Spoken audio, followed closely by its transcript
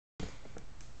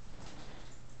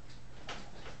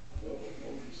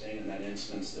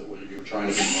instance that you're trying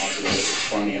to be positive, it's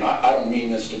funny, and I don't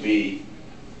mean this to be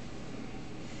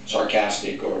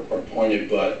sarcastic or pointed,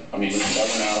 but I mean, I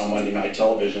went out on Monday Night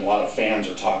Television, a lot of fans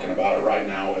are talking about it right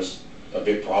now as a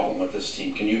big problem with this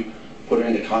team. Can you put it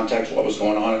into context what was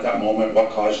going on at that moment, what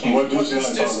caused you? Why was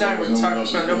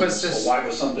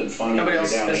something funny when you're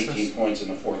down 18 points in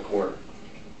the fourth quarter?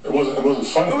 It wasn't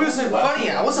funny. It wasn't funny.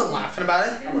 I wasn't laughing about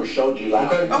it. I never showed you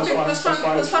laughing. Okay, that's fine.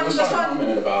 That's fine. That's fine.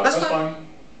 That's fine.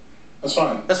 That's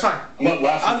fine. That's fine. I'm not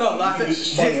laughing. I'm not laughing. Take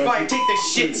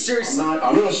this shit seriously.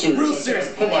 I'm real serious. Real serious.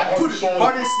 I put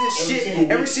heart into this shit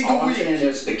every single week.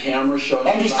 It's the camera shows.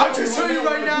 I'm just telling you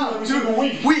right now,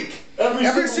 dude. Week.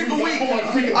 Every single week.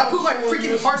 I put my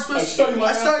freaking heart. I study my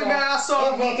ass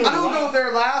off. I don't go there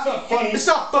and laugh. It's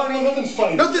not funny. Nothing's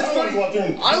funny. Nothing's funny.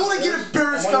 I don't want to get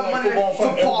embarrassed about Monday Night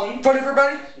Football in front of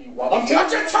everybody. I'm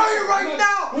just telling you right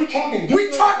now. We're talking.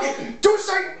 We talking. Do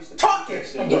something. Talking.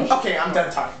 Okay, I'm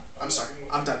done talking. I'm sorry.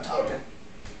 I'm done talking.